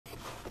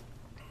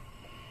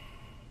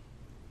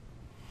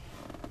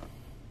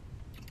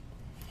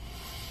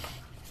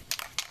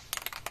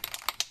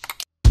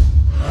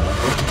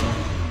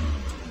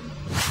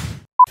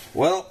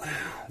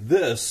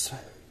this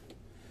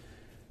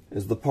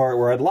is the part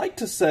where I'd like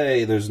to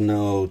say there's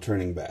no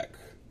turning back.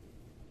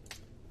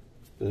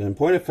 But in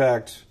point of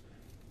fact,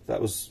 that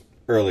was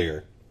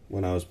earlier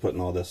when I was putting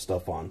all this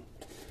stuff on.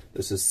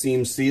 This is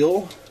seam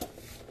seal.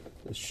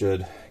 This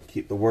should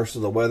keep the worst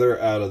of the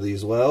weather out of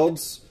these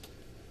welds.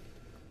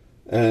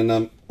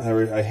 And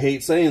I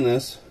hate saying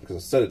this because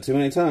I've said it too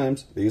many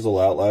times. These will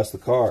outlast the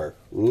car.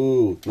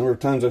 Ooh, number of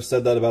times I've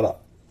said that about a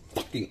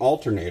fucking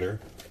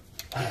alternator.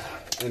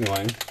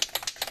 Anyway,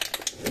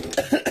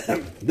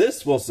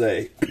 this will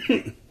say,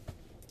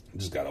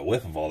 just got a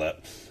whiff of all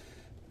that.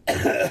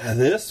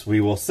 This,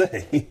 we will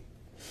say,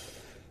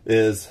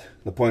 is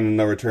the point of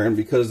no return,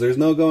 because there's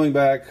no going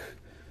back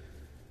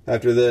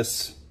after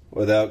this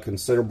without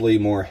considerably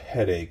more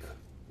headache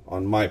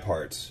on my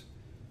part.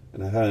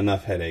 And I've had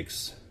enough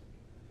headaches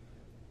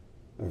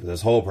over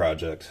this whole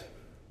project.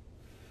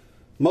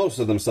 Most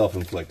of them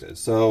self-inflicted.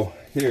 So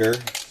here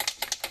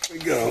we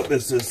go.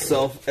 This is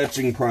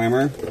self-etching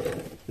primer.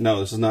 No,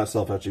 this is not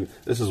self-etching.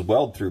 This is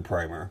weld-through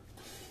primer.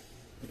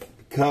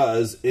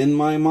 Because in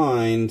my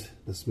mind,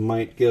 this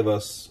might give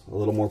us a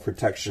little more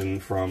protection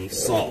from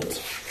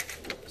salt.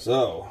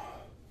 So,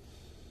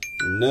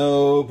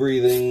 no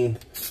breathing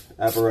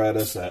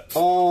apparatus at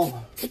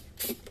all.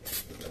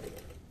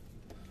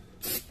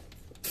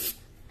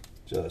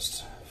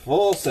 Just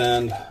full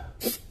send.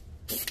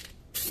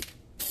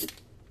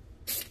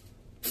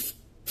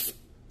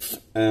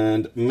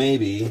 And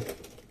maybe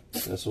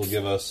this will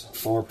give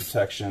us more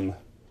protection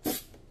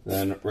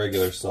than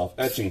regular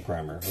self-etching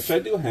primer, which I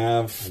do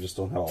have, I just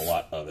don't have a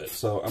lot of it.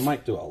 So I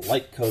might do a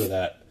light coat of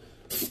that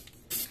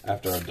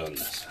after I've done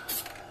this.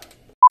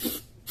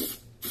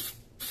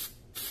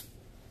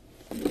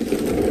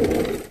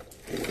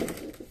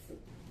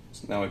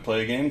 So now we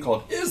play a game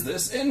called Is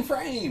This in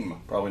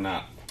Frame? Probably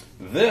not.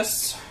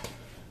 This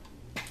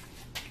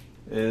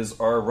is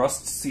our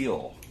rust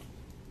seal.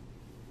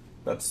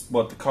 That's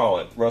what to call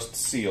it, rust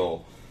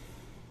seal.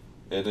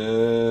 It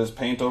is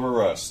paint over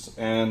rust,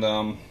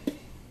 and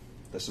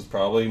this is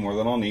probably more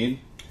than I'll need.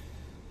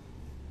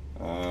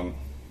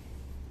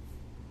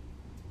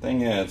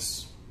 Thing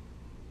is,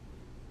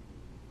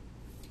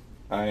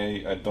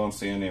 I don't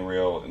see any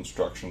real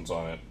instructions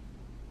on it.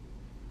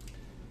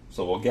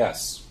 So we'll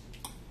guess.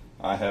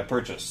 I have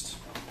purchased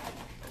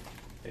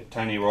a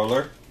tiny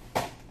roller,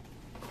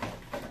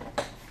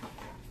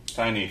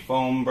 tiny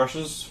foam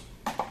brushes,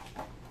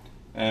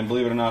 and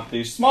believe it or not,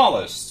 the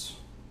smallest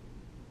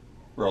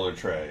roller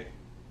tray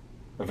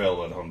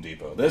available at Home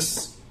Depot.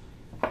 This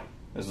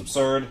is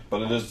absurd,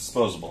 but it is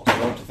disposable, so I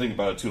don't have to think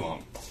about it too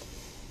long.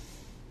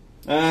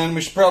 And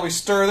we should probably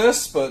stir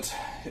this, but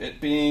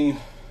it being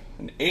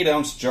an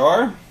 8-ounce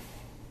jar,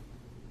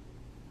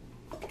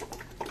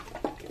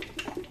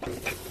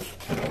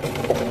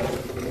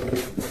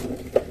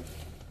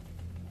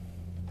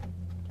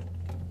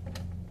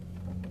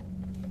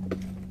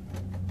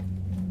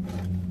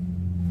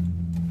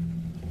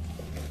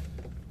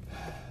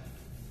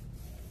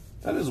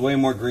 that is way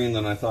more green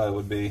than I thought it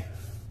would be.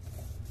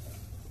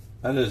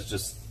 That is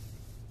just,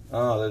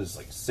 oh, that is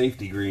like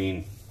safety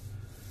green.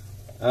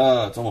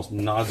 It's almost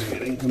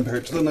nauseating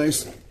compared to the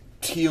nice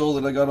teal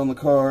that I got on the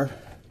car.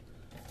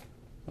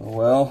 Oh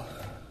well.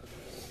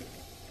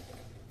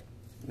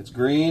 It's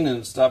green and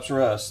it stops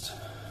rust.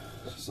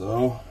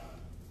 So,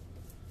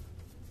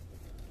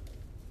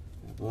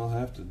 it will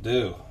have to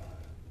do.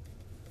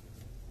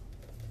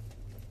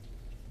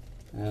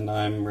 And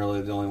I'm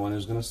really the only one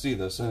who's going to see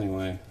this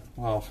anyway.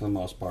 Well, for the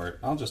most part.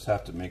 I'll just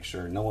have to make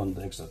sure no one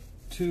takes a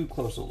too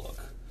close a look.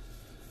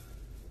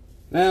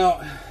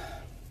 Now,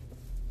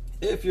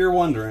 if you're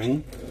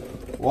wondering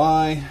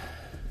why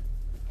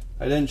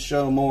I didn't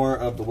show more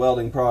of the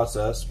welding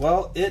process,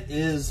 well, it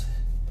is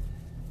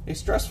a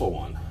stressful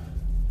one.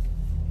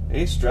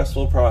 A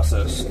stressful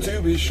process,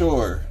 to be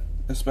sure,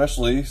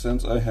 especially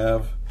since I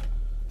have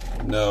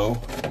no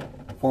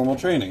formal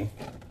training.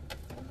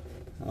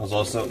 I was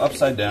also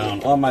upside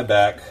down on my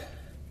back,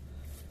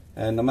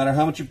 and no matter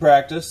how much you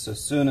practice,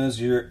 as soon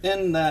as you're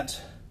in that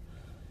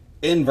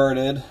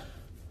inverted,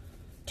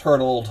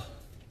 turtled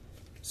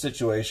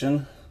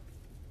situation,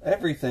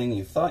 everything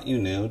you thought you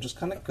knew just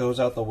kind of goes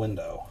out the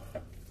window.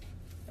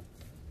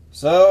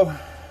 So,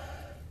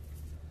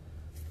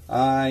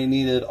 I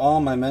needed all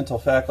my mental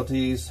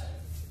faculties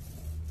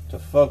to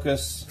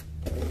focus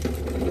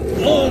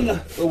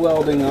on the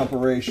welding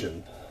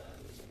operation.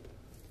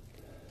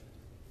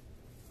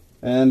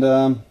 And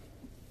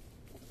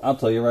I'll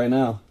tell you right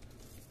now,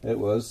 it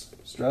was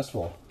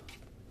stressful.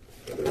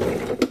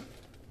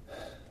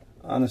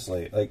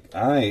 Honestly, like,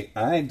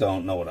 I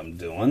don't know what I'm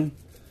doing.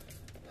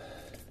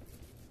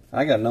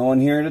 I got no one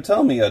here to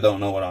tell me I don't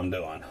know what I'm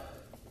doing.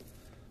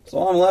 So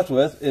all I'm left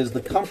with is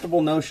the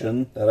comfortable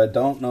notion that I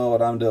don't know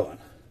what I'm doing.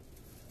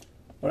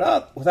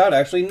 Without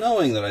actually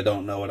knowing that I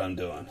don't know what I'm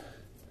doing.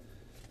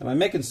 Am I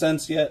making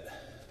sense yet?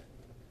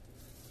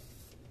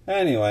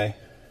 Anyway,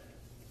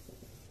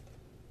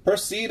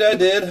 proceed I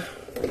did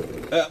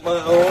at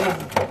my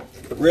own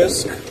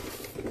risk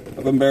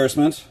of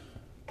embarrassment.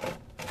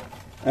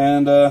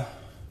 And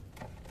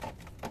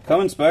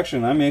come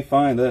inspection, I may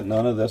find that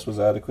none of this was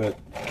adequate.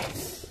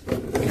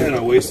 And I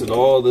wasted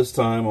all this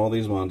time, all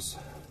these months.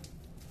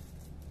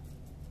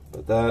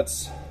 But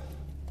that's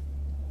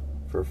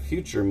for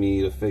future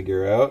me to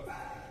figure out.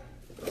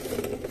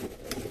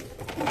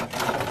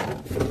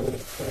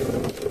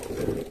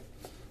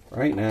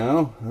 Right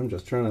now, I'm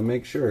just trying to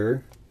make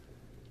sure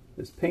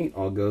this paint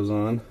all goes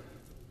on.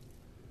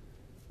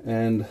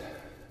 And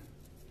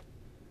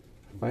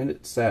I find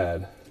it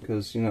sad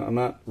because, you know, I'm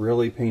not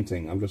really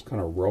painting. I'm just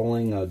kind of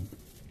rolling a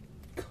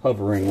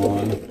covering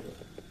on.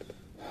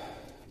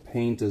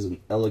 Paint is an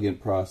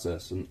elegant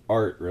process, an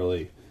art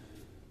really,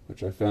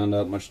 which I found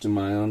out much to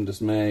my own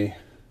dismay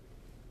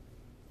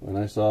when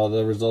I saw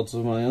the results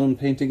of my own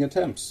painting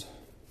attempts.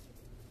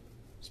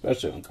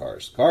 Especially on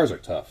cars. Cars are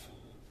tough.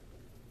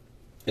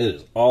 It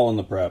is all in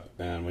the prep,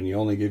 and when you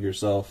only give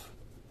yourself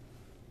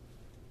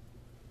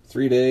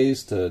 3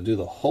 days to do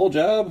the whole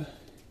job,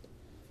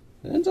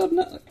 it ends up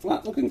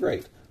not looking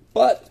great.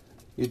 But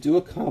you do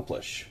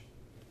accomplish.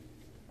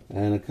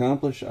 And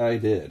accomplish I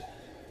did.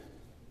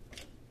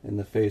 In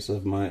the face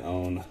of my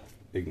own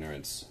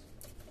ignorance.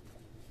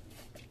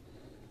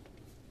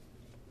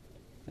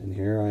 And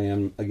here I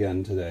am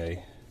again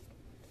today,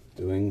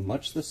 doing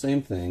much the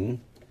same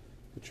thing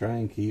to try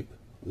and keep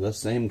the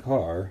same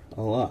car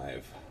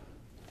alive.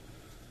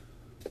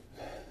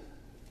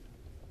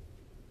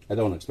 I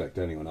don't expect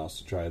anyone else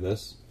to try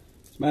this.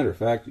 As a matter of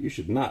fact, you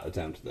should not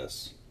attempt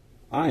this.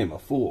 I am a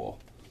fool,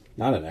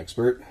 not an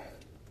expert.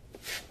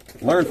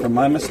 Learn from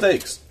my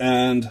mistakes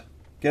and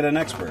get an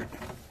expert.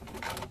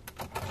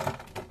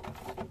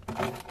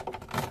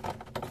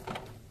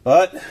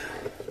 But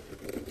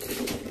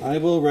I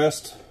will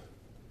rest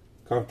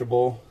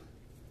comfortable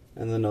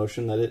in the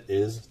notion that it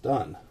is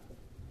done.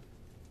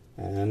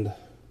 And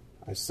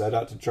I set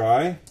out to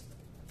try,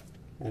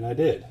 and I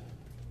did.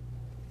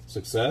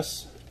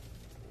 Success?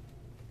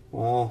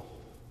 Well,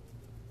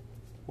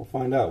 we'll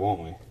find out,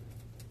 won't we?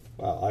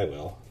 Well, I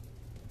will.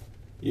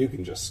 You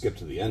can just skip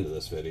to the end of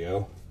this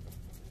video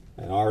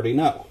and already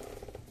know.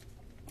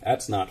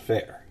 That's not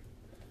fair.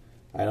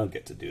 I don't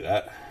get to do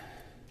that.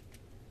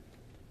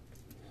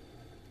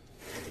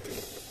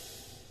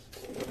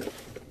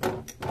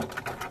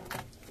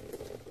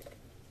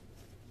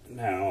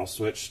 Now I'll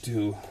switch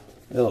to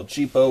a little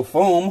cheapo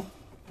foam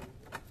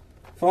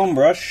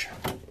brush.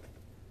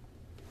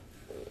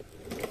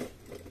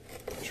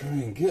 Try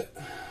and get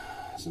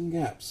some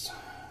gaps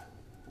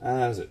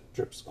as it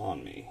drips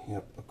on me.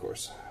 Yep, of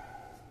course.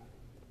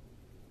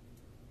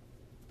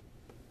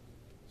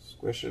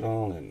 Squish it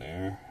all in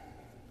there.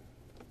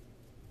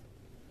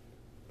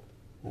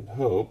 And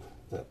hope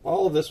that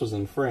all of this was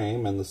in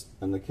frame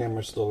and the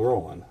camera's still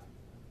rolling.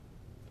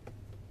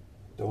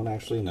 Don't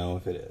actually know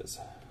if it is.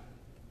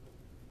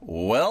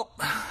 Well,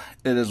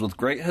 it is with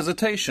great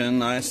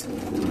hesitation I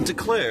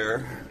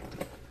declare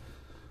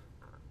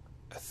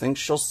I think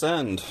she'll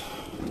send.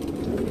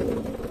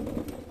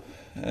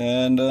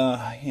 And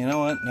you know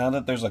what? Now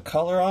that there's a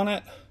color on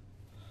it,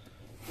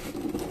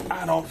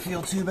 I don't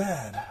feel too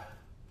bad.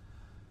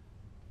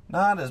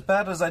 Not as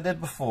bad as I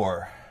did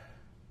before.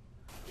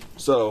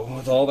 So,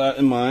 with all that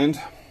in mind,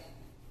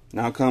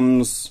 now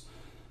comes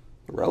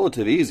the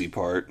relative easy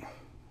part,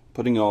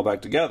 putting it all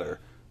back together.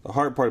 The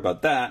hard part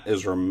about that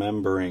is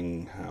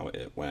remembering how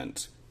it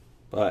went.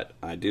 But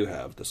I do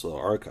have this little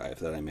archive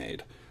that I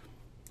made,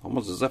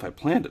 almost as if I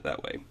planned it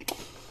that way.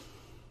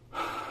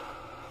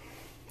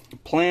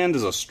 Planned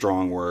is a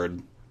strong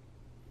word.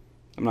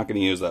 I'm not going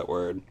to use that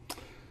word.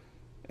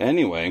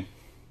 Anyway,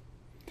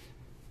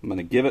 I'm going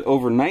to give it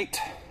overnight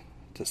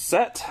to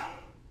set.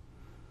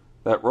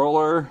 That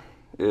roller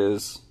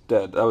is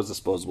dead. That was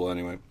disposable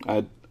anyway.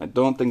 I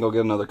don't think I'll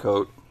get another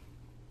coat.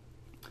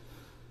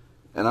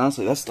 And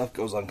honestly, that stuff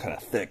goes on kind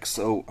of thick,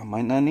 so I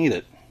might not need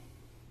it.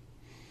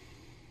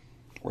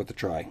 Worth a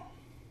try.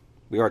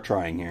 We are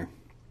trying here.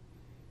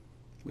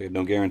 We have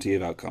no guarantee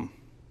of outcome.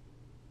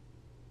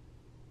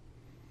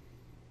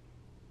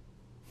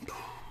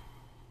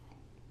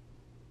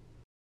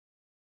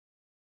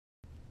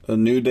 A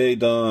new day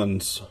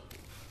dawns.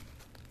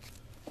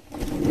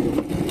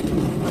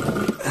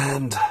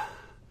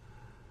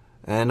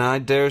 And I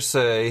dare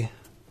say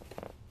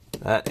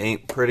that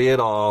ain't pretty at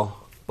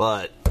all,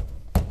 but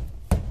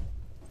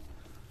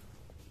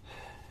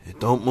it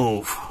don't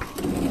move.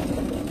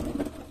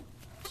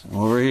 So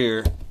over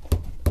here,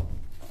 I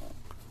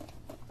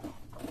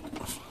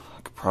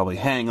could probably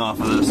hang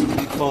off of this and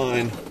be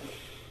fine.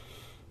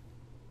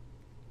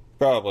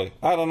 Probably.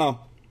 I don't know.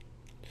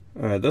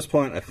 Alright, at this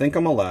point, I think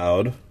I'm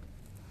allowed.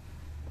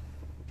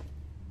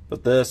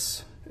 But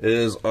this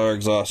is our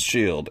exhaust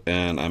shield,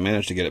 and I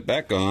managed to get it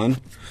back on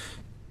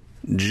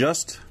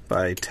just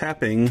by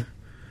tapping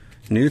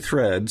new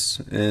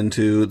threads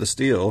into the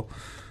steel.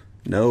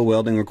 No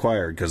welding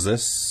required, because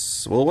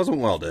this, well, it wasn't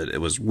welded, it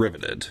was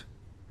riveted.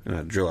 And I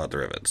had to drill out the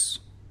rivets.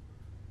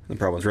 The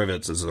problem with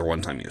rivets is they're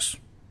one-time use.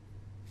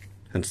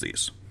 Hence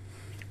these.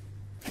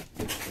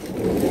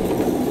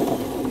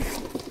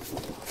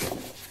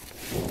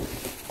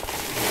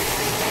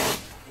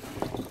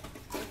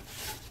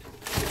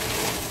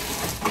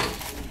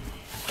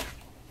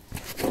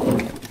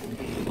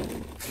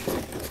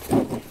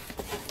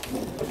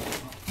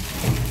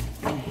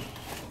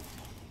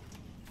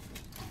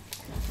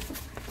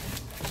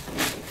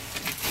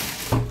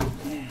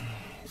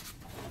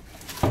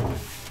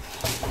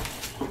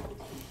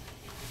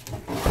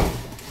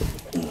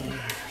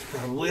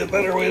 probably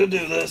a better way to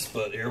do this,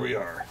 but here we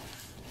are.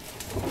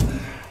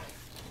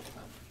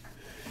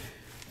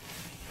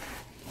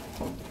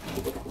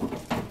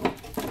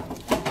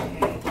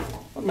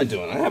 What am I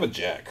doing? I have a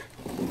jack.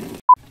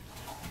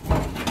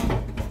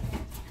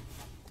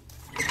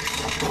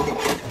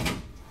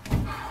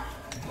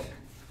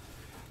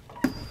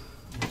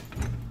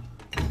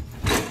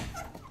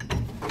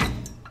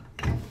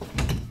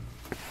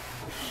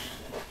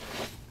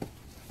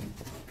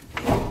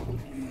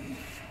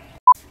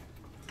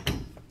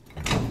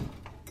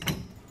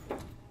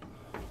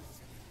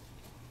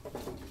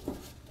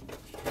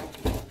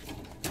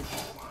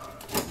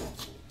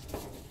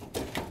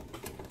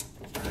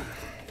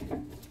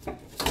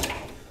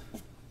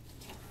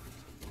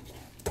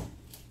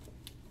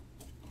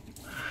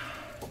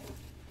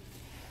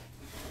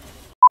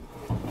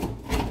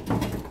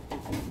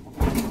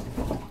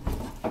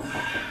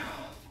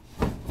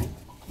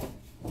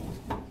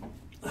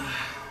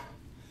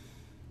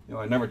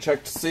 I never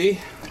checked to see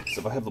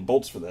if I have the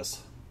bolts for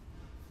this.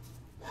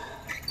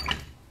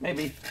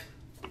 Maybe.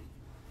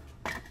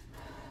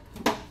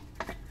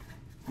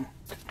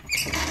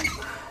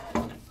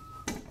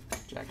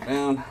 Jack it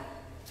down.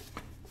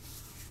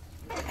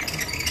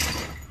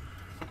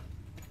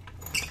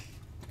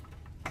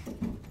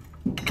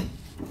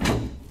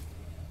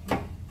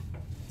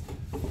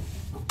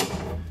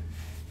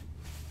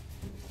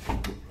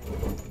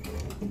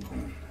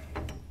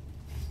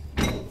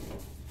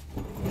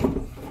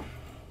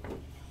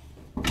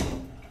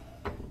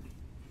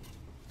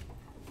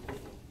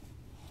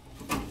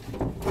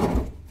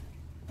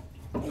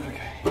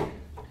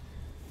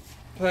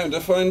 Time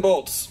to find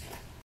bolts.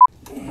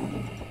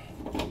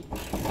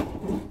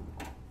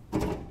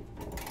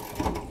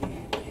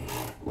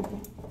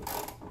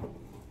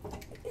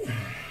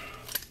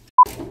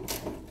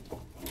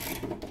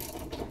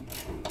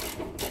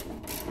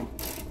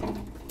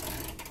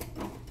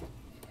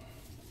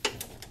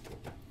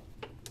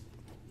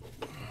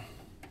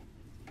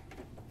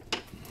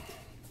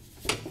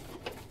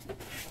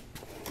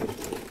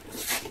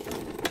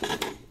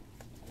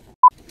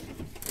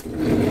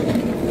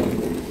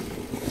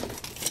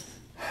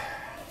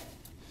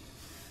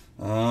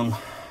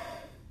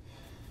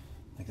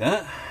 Like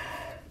that.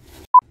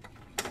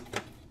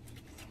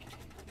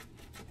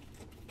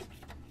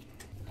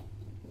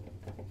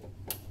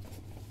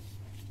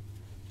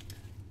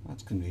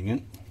 That's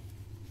convenient.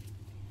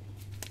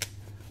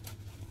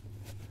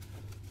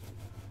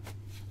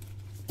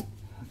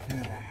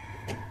 Okay.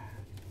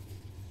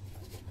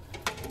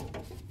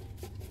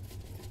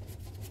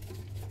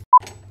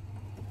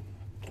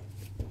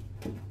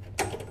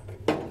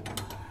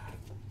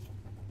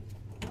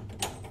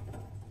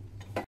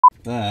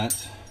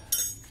 That.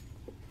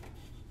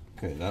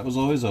 Okay, that was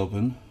always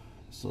open.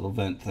 This little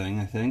vent thing,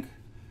 I think.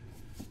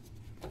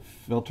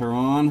 Filter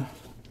on.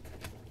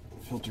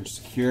 Filter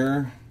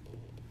secure.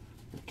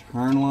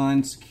 Return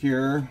line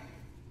secure.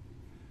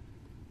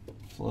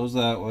 Flows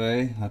that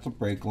way. That's a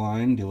brake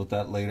line. Deal with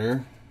that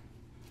later.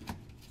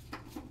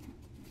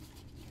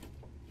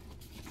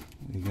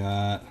 We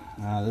got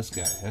this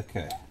guy.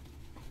 Okay.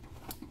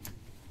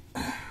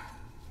 Got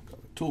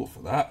a tool for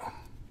that.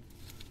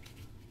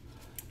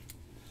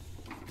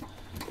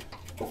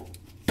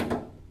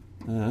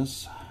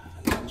 This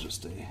is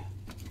just a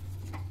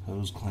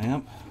hose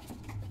clamp.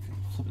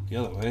 Flip it the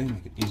other way,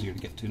 make it easier to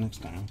get to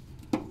next time.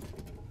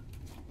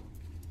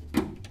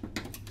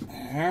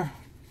 There.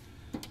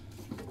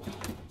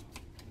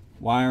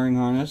 Wiring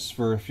harness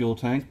for a fuel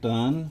tank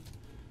done.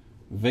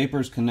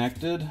 Vapors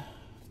connected.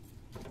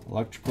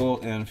 Electrical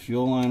and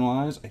fuel line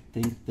wise, I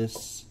think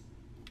this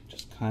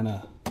just kind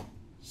of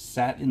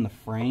sat in the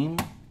frame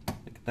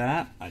like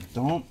that.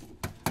 I'm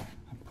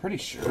pretty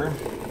sure.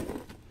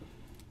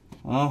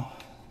 Well,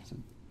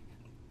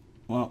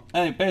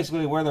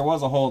 basically where there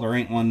was a hole, there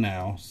ain't one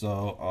now,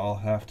 so I'll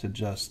have to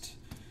just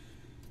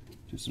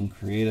do some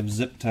creative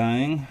zip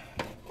tying.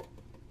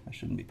 That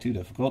shouldn't be too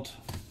difficult.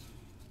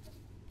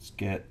 Let's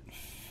get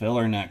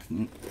filler neck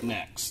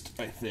next,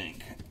 I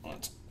think.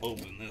 Let's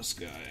open this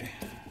guy.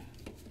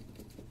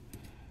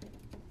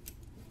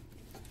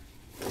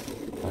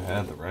 I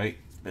had the right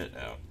bit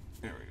out.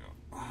 There we go.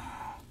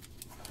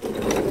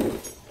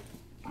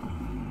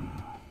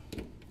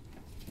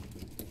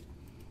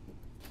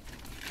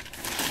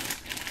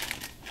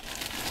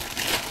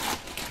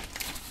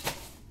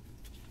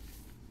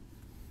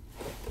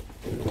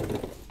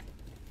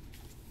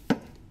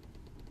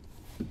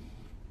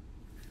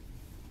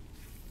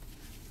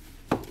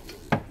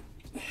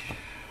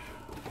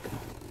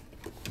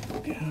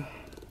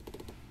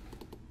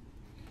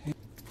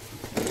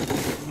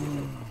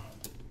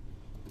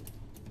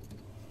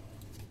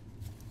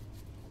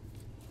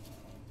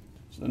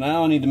 So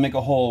now I need to make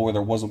a hole where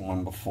there wasn't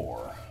one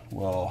before.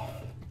 Well,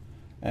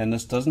 and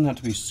this doesn't have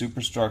to be super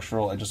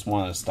structural, I just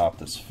wanted to stop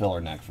this filler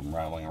neck from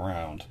rattling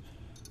around.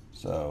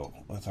 So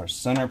with our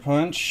center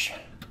punch,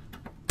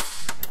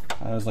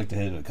 I always like to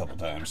hit it a couple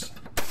times.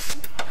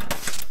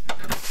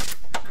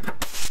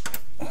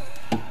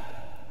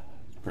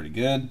 Pretty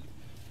good.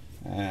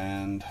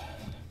 And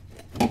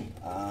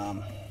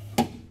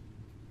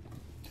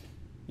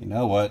You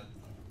know what?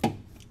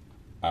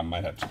 I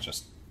might have to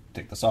just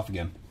take this off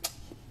again.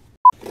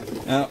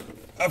 Now,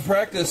 I've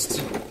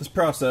practiced this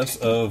process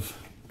of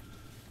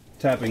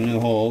tapping new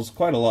holes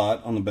quite a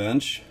lot on the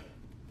bench,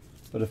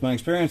 but if my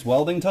experience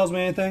welding tells me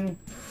anything,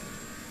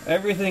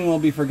 everything will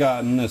be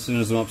forgotten as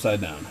soon as I'm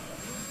upside down.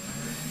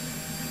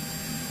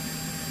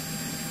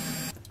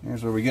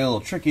 Here's where we get a little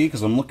tricky,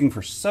 because I'm looking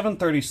for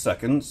 7/30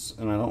 seconds,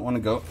 and I don't want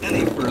to go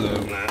any further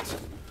than that.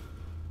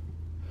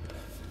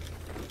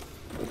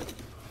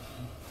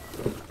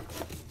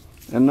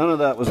 And none of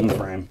that was in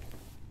frame.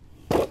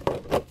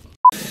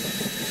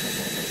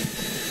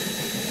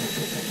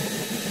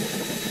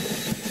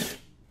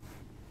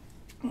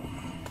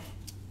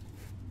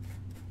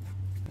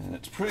 And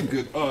it's pretty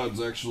good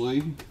odds,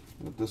 actually,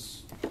 that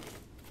this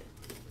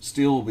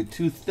steel will be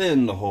too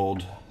thin to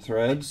hold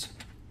threads.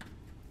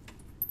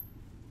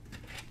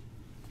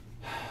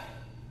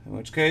 In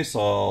which case,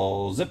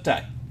 I'll zip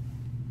tie.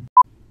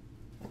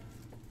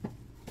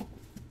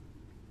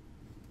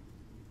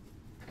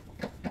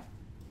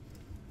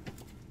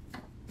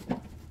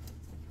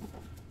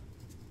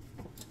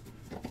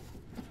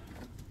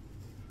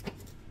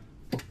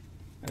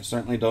 I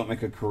certainly don't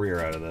make a career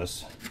out of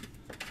this.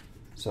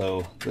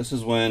 So this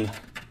is when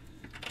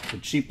the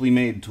cheaply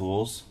made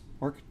tools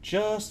work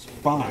just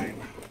fine.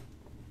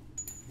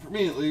 For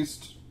me, at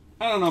least.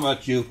 I don't know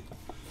about you.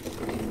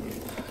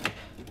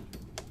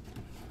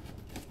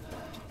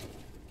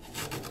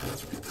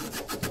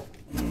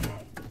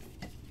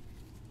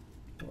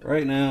 But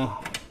right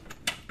now,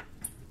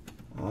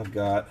 I've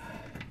got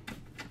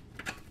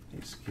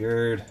a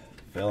secured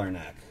filler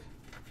neck.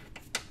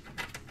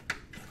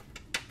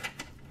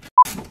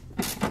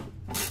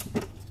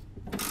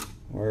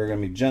 We're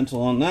going to be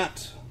gentle on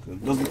that.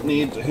 It doesn't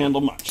need to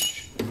handle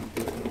much.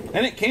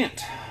 And it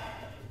can't.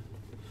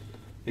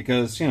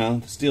 Because, you know,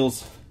 the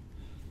steel's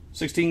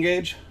 16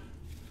 gauge.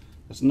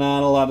 There's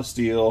not a lot of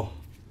steel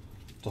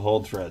to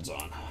hold threads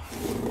on.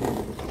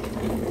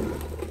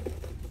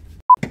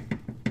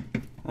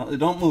 Well, it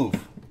don't move.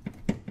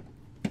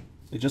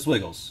 It just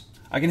wiggles.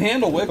 I can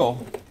handle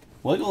wiggle.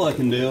 Wiggle I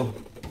can do.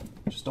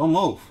 Just don't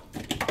move.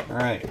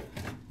 Alright.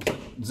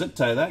 Zip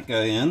tie that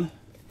guy in.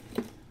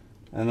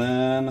 And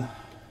then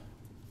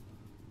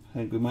I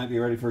think we might be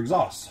ready for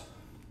exhaust.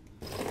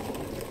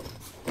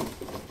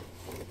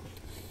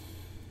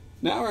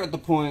 Now we're at the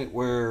point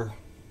where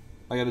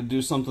I got to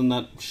do something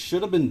that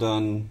should have been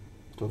done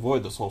to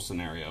avoid this whole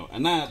scenario,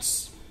 and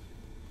that's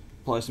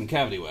apply some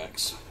cavity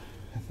wax.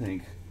 I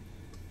think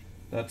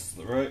that's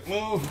the right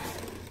move.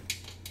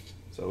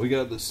 So we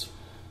got this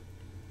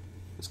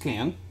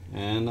can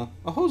and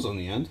a hose on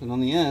the end, and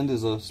on the end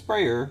is a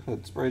sprayer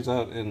that sprays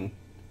out in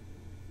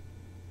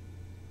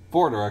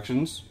 4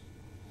 directions,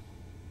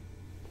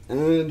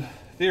 and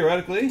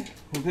theoretically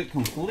we'll get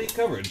complete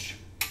coverage.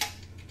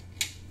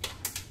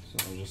 So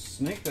I'll just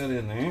snake that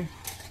in there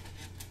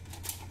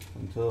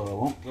until I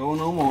won't go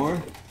no more.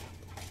 It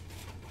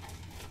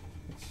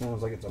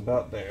sounds like it's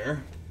about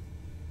there.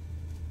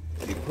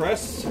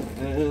 Depress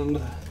and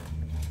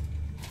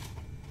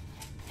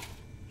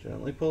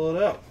gently pull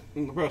it out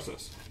in the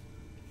process.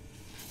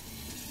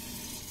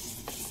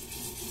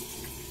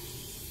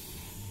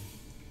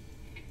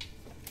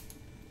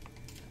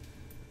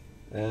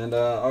 And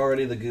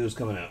already the goo's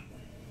coming out.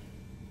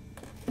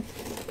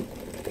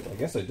 I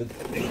guess I did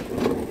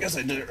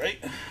it right.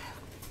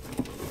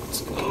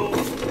 Let's go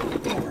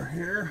over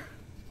here.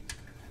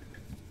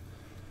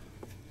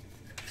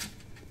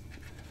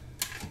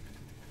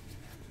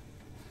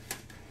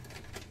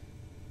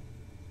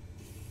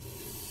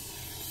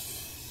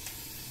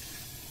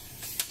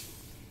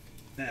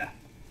 Yeah.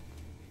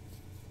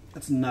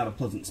 That's not a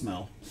pleasant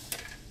smell.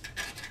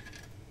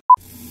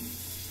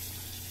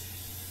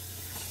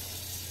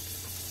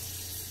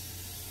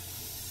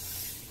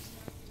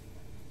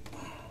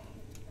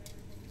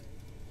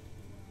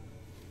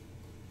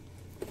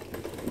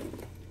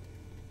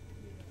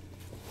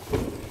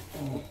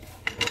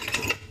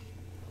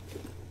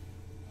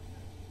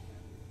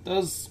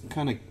 Does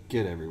kind of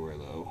get everywhere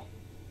though.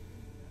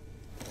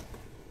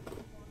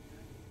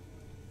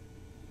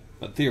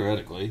 But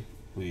theoretically,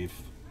 we've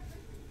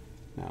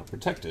now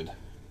protected.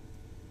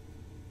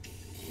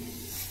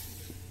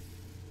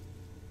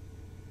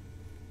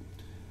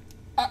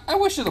 I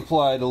wish it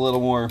applied a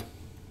little more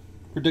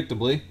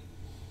predictably.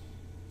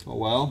 Oh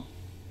well.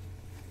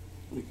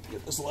 We can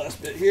get this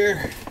last bit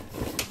here.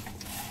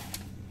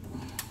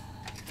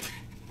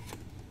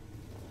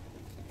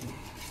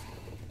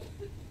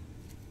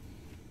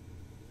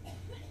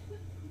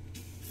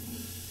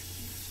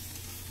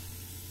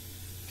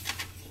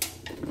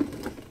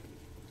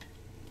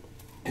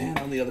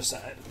 The other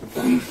side.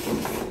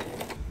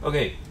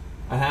 Okay,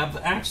 I have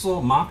the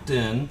axle mocked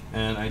in,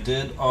 and I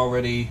did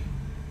already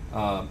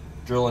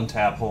drill and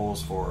tap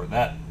holes for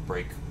that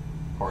brake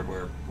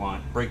hardware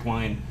line, brake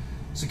line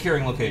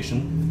securing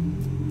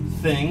location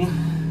thing.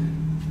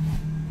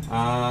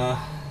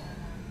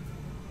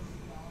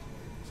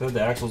 So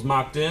the axle's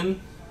mocked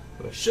in.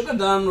 What I should have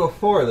done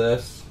before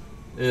this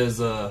is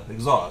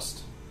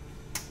exhaust,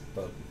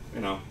 but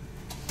you know,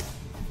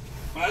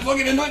 I Might as well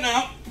get into it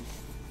now.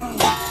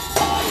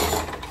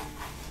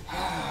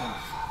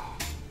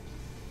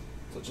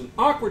 Such an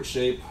awkward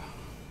shape.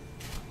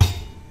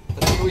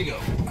 But here we go.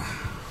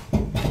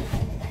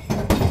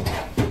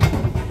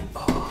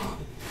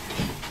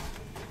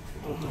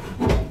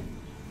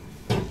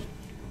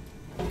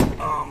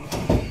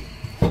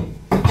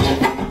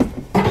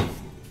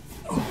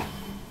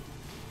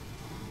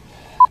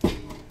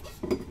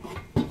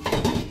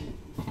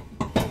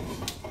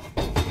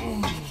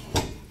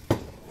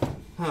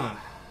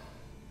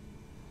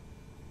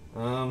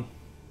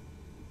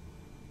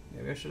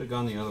 Maybe I should have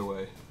gone the other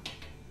way.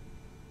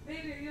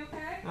 Baby, are you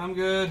okay? I'm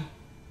good.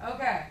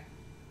 Okay.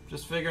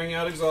 Just figuring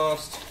out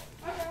exhaust.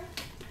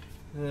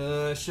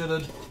 Okay. I should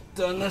have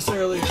done this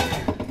earlier.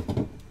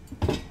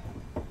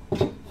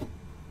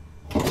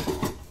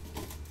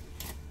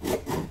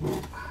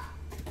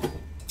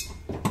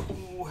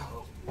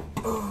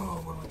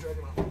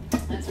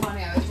 That's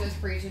funny. I was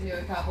just preaching to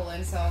a couple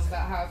incels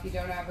about how if you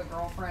don't have a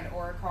girlfriend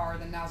or a car,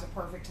 then now's a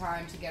perfect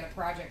time to get a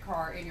project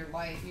car in your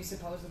life. You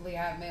supposedly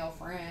have male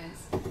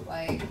friends.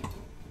 Like,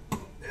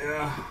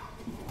 Yeah.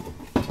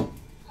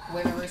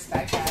 women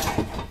respect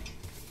that.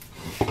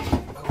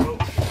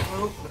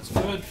 Oh, that's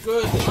good,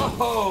 good.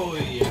 Oh,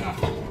 yeah.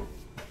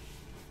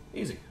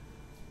 Easy.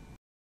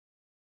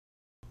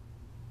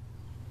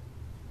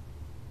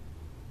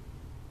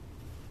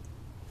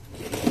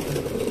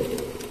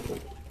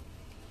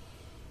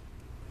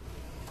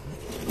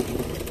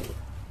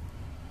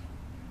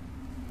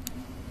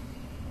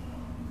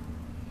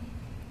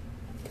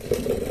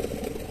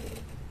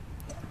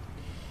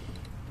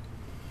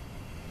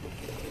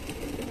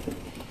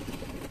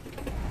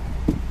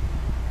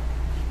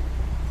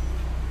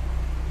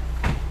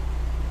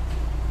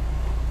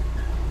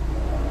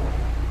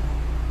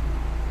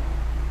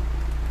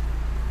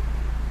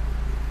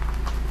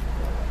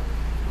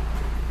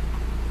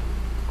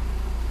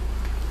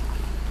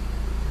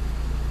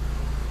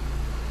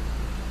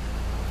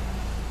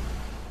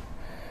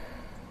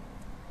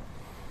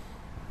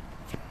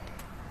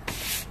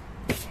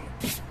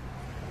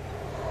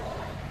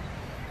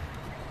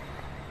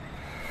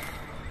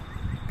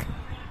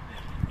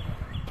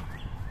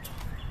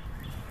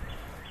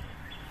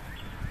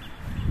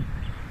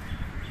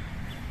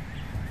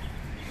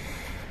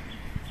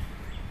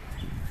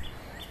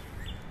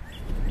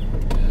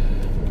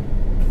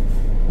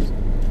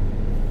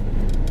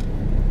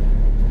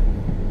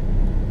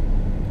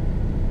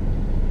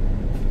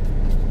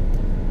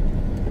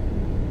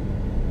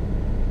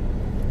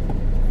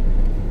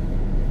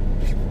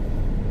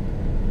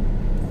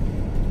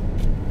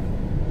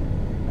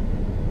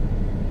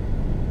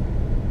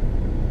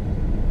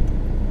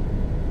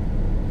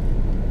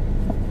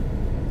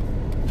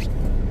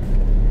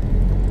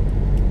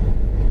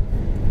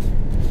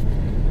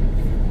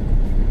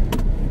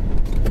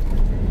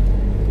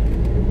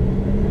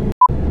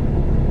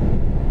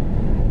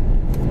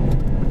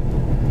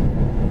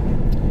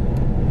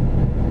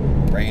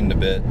 Rained a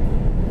bit,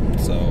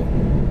 so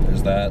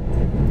there's that.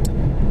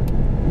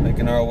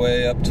 Making our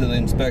way up to the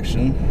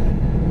inspection,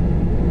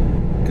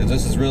 because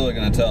this is really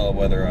going to tell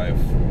whether I've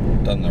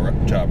done the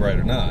job right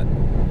or not.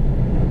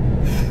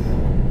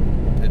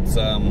 It's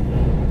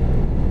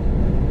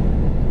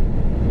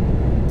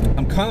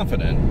I'm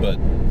confident, but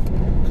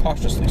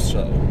cautiously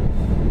so.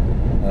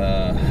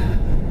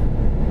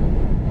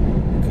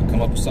 Could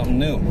come up with something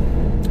new.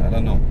 I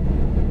don't know.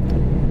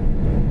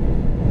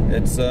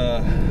 It's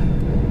a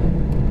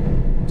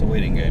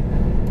waiting game.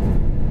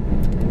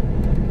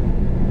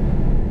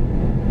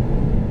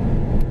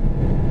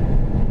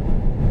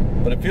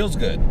 But it feels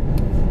good.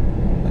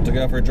 I took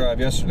it out for a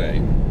drive yesterday.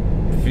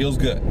 It feels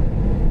good.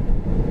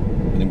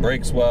 Everything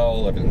brakes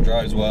well, everything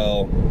drives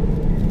well.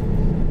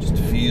 Just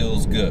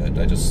feels good.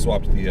 I just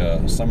swapped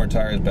the summer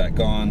tires back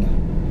on,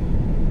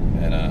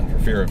 and for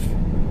fear of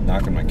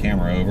knocking my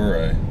camera over,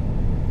 I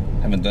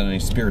haven't done any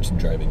spirited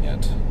driving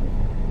yet.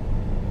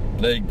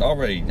 They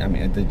already, I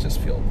mean, they just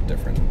feel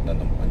different than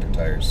the winter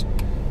tires.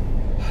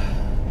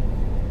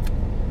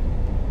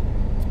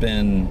 It's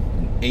been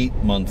an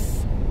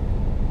 8-month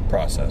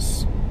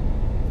process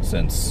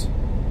since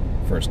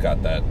first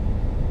got that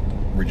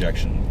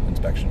inspection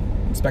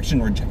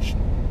rejection.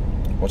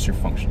 What's your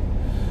function?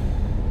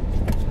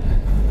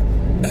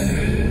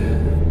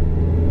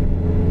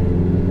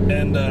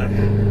 And a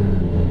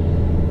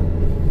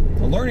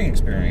learning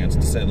experience,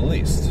 to say the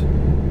least.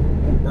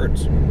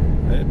 Birds.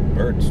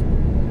 Birds.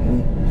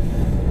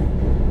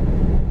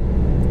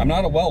 I'm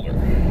not a welder.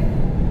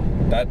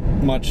 That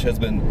much has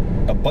been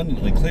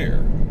abundantly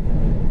clear.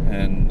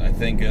 And I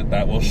think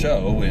that will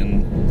show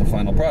in the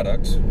final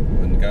product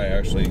when the guy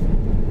actually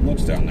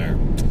looks down there.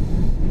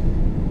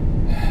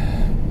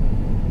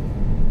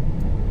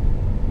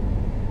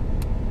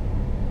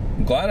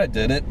 I'm glad I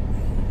did it,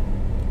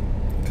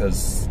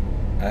 because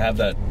I have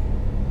that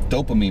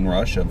dopamine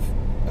rush of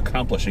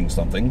accomplishing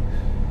something.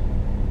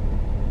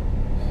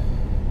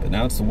 But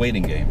now it's the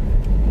waiting game.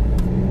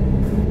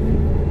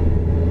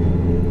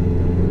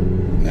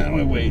 Now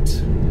I wait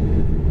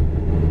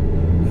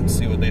and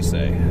see what they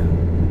say.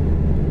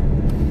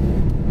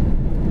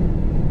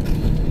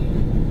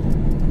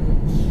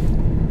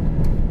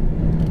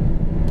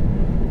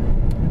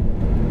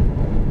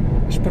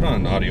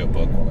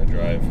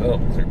 drive. That'll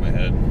clear my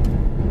head.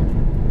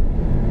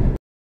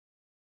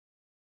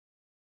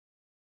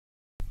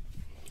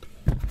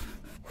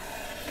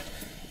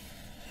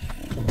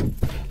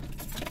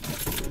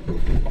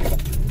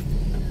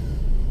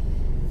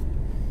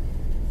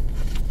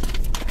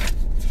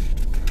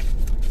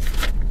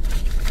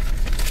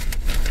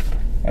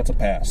 That's a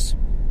pass.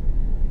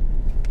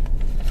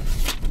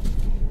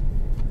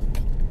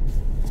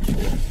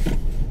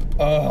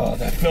 Oh,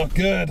 that felt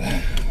good.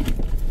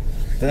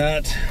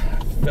 That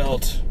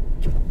felt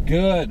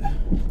good.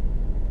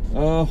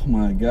 Oh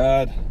my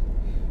God.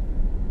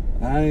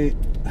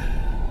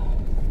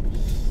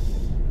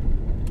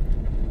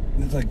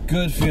 It's a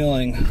good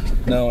feeling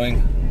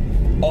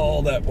knowing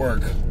all that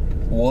work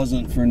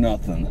wasn't for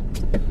nothing.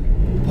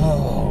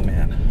 Oh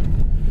man.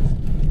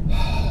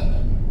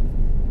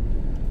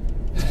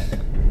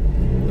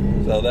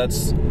 So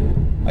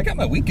I got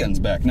my weekends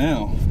back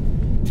now.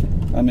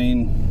 I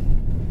mean,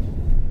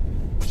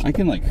 I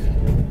can like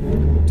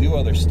do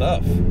other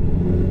stuff. I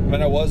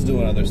mean, I was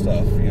doing other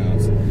stuff, you know,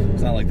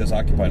 it's not like this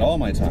occupied all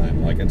my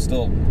time. Like, I'd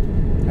still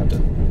have to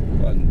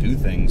go out and do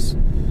things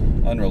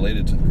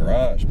unrelated to the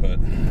garage, but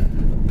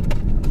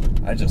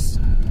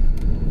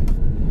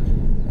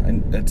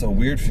it's a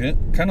weird fit,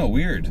 kind of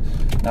weird,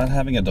 not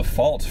having a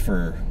default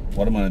for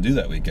what I'm going to do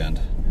that weekend.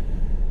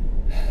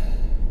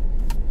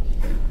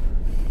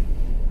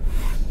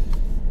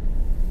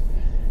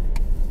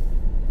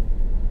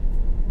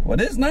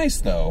 What is nice,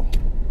 though,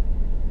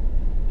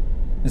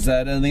 is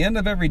that at the end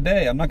of every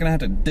day, I'm not going to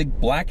have to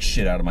dig black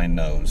shit out of my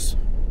nose.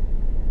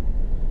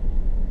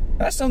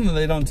 That's something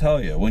they don't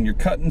tell you. When you're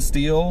cutting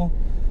steel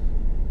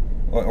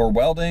or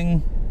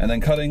welding, and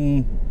then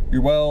cutting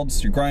your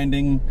welds, your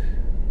grinding,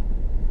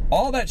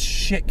 all that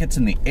shit gets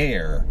in the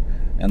air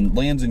and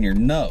lands in your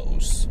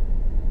nose.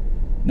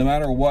 No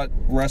matter what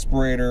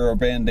respirator or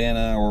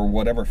bandana or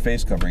whatever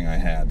face covering I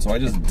had. So I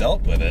just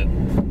dealt with it.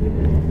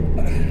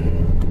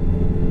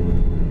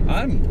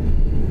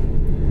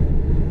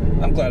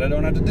 I'm glad I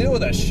don't have to deal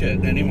with that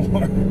shit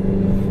anymore.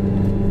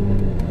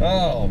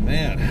 Oh,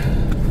 man.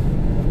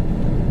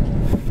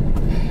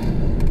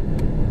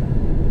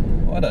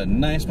 What a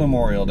nice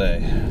Memorial Day.